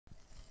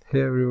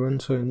Hey everyone,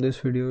 so in this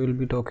video we'll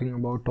be talking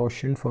about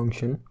Totient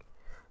function.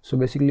 So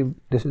basically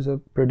this is a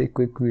pretty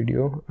quick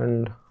video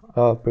and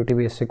a pretty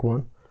basic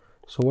one.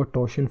 So what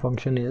Totient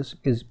function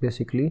is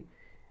basically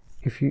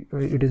if you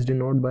it is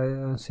denoted by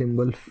a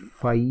symbol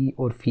phi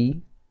or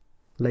phi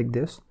like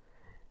this.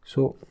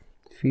 So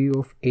phi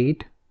of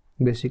 8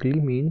 basically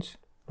means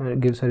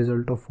gives a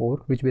result of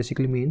 4, which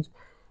basically means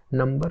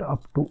number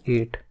up to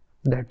 8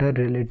 that are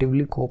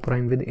relatively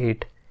co-prime with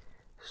 8.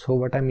 So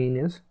what I mean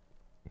is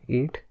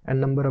 8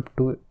 and number up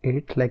to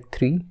 8 like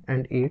 3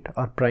 and 8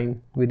 are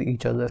prime with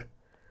each other.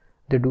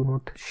 They do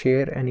not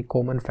share any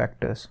common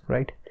factors,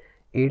 right?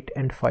 8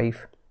 and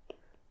 5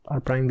 are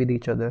prime with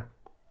each other.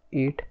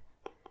 8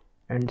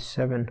 and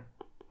 7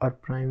 are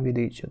prime with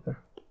each other,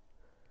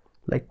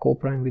 like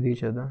co-prime with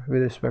each other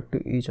with respect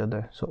to each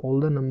other. So all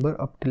the number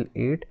up till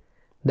 8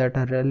 that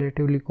are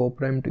relatively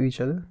co-prime to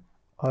each other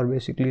are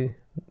basically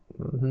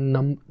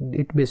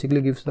it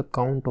basically gives the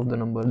count of the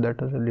number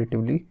that are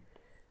relatively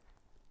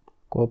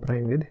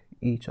co-prime with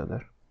each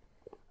other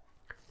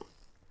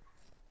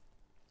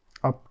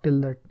up till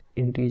that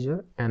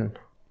integer n.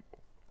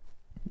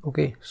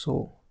 Okay,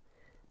 so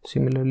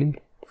similarly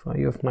phi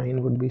of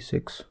 9 would be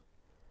 6.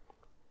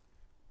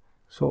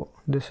 So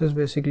this is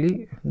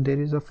basically, there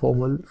is a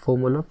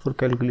formula for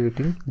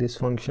calculating this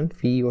function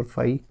phi or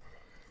phi.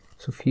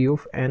 So phi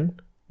of n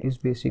is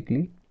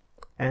basically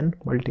n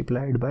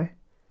multiplied by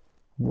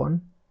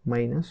 1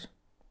 minus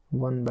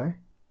 1 by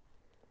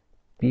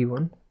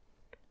p1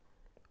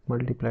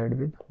 multiplied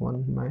with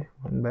 1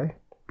 by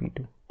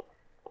p2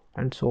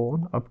 and so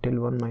on up till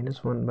 1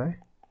 minus 1 by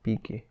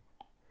pk.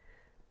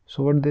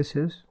 So what this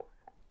is,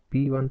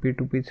 p1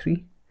 p2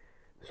 p3.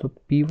 So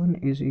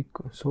p1 is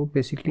equal, so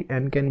basically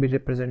n can be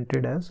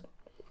represented as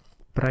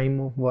prime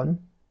of 1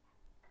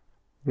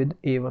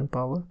 with a1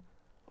 power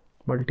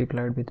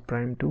multiplied with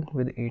prime 2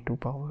 with a2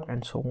 power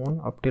and so on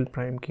up till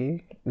prime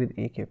k with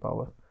ak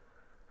power.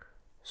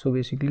 So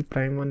basically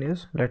prime 1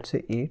 is, let's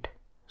say, 8.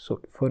 So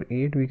for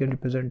 8 we can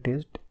represent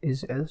it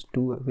is as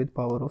 2 with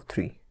power of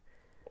 3.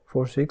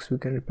 For 6 we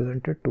can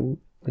represent it 2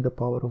 with the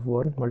power of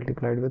 1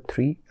 multiplied with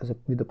 3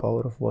 with the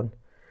power of 1.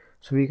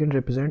 So we can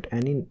represent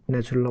any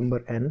natural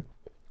number n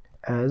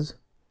as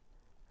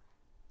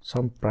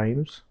some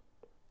primes.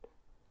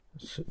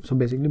 So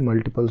basically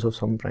multiples of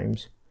some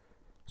primes.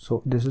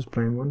 So this is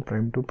prime 1,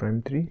 prime 2,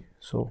 prime 3.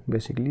 So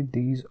basically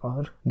these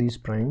are these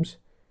primes,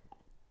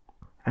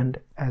 and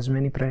as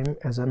many prime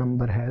as a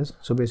number has.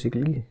 So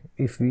basically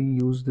if we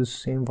use this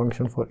same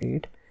function for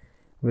 8,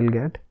 we'll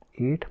get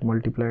 8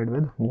 multiplied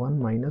with 1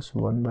 minus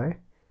 1 by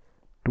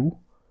 2.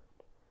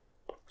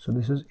 So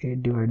this is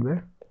 8 divided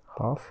by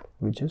half,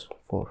 which is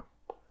 4,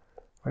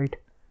 right?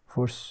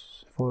 For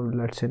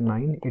let's say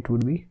 9, it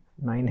would be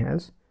 9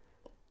 has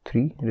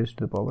 3 raised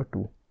to the power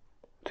 2.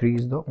 3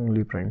 is the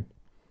only prime.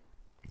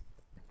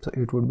 So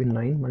it would be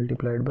 9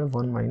 multiplied by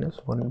 1 minus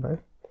 1 by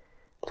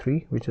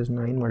 3, which is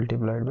 9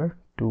 multiplied by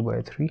 2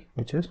 by 3,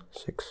 which is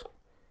 6.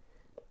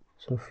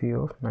 So phi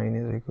of 9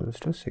 is equals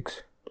to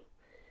 6.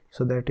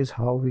 So that is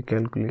how we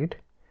calculate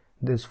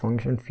this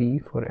function phi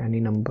for any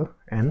number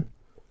n,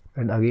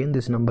 and again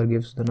this number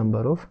gives the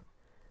number of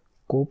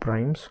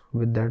co-primes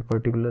with that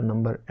particular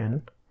number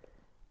n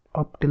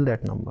up till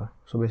that number.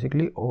 So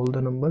basically all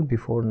the number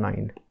before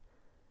 9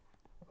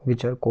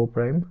 which are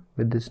co-prime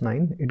with this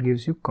 9, it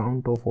gives you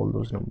count of all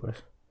those numbers,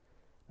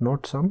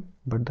 not sum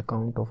but the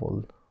count of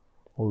all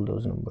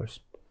those numbers.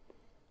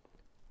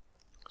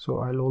 So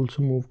I'll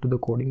also move to the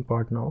coding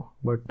part now,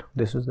 but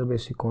this is the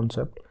basic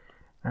concept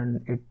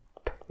and it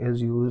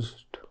is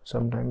used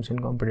sometimes in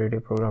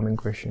competitive programming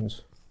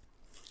questions.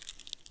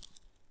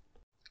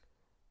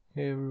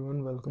 Hey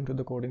everyone, welcome to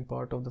the coding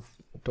part of the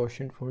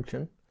Totient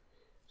function.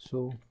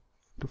 So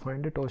to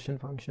find a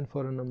Totient function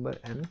for a number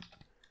n,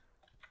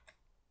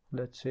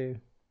 let's say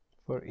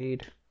for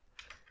 8,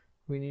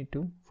 we need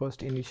to first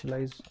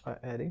initialize an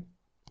array.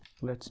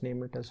 Let's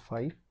name it as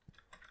 5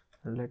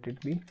 and let it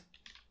be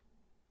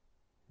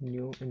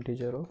new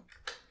integer of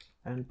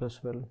n plus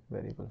 12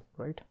 variable,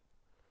 right?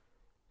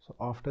 So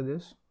after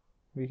this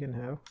we can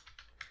have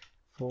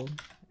for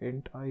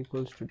int I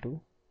equals to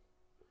 2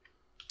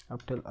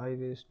 up till I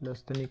is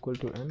less than equal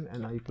to n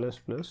and I plus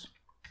plus,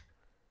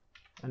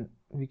 and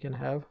we can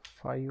have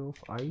phi of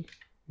I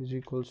is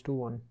equals to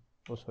 1,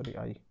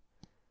 I,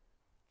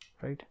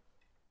 right?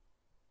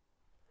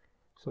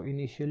 So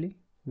initially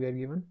we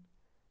are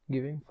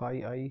giving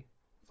phi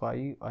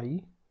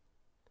I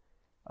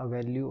a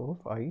value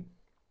of I,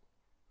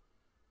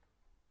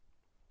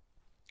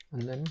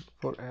 and then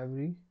for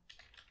every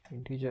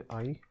integer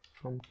I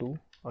from 2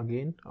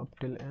 again up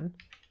till n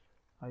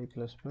I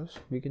plus plus,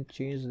 we can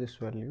change this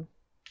value.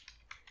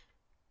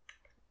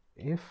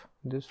 If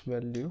this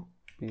value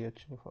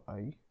ph of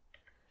I,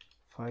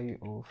 phi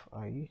of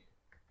I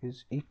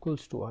is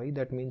equals to I,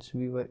 that means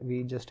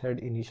we just had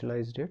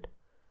initialized it,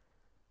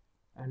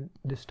 and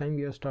this time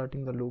we are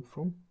starting the loop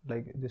from,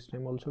 like this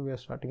time also we are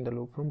starting the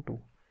loop from 2.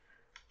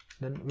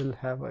 Then we'll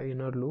have an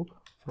inner loop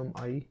from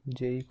I,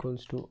 j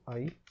equals to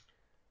I,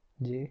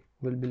 j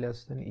will be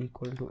less than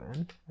equal to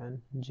n,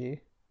 and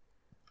j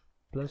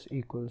plus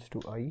equals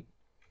to I,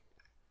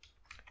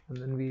 and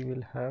then we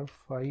will have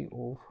phi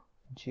of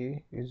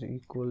j is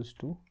equals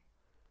to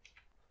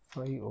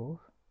phi of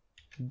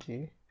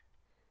j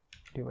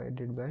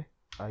divided by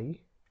I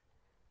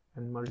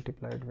and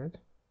multiplied with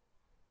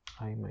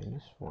I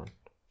minus 1.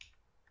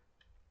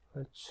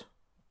 Let's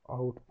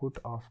output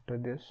after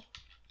this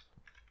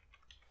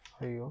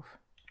phi of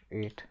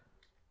 8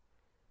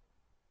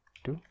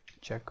 to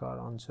check our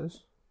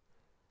answers.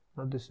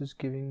 Now this is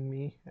giving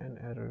me an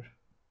error.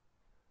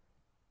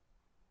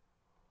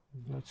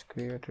 Let's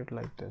create it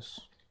like this.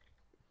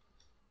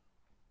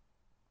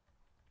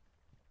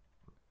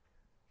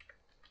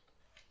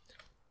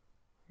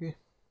 Okay,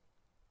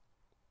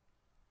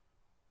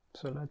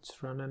 so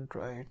let's run and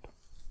try it.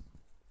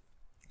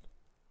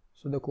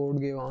 So the code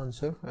gave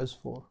answer as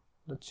 4.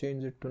 Let's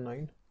change it to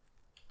 9.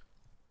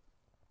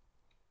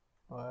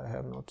 I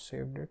have not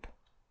saved it.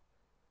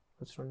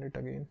 Let's run it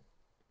again.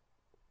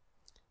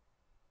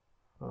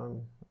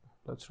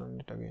 Let's run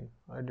it again.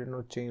 I did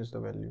not change the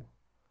value.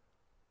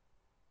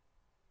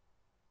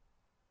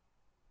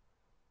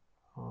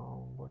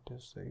 What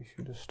is the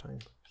issue this time?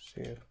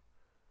 Save.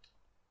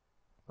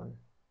 Run.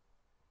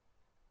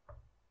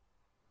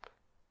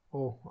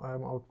 Oh, I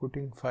am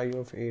outputting phi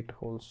of 8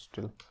 holes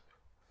still.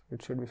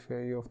 It should be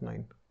phi of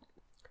 9.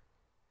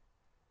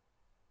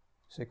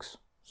 6.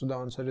 So the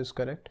answer is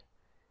correct.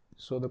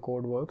 So the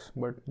code works,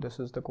 but this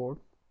is the code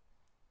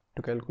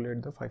to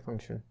calculate the phi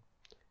function.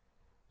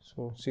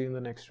 So see you in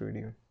the next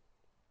video.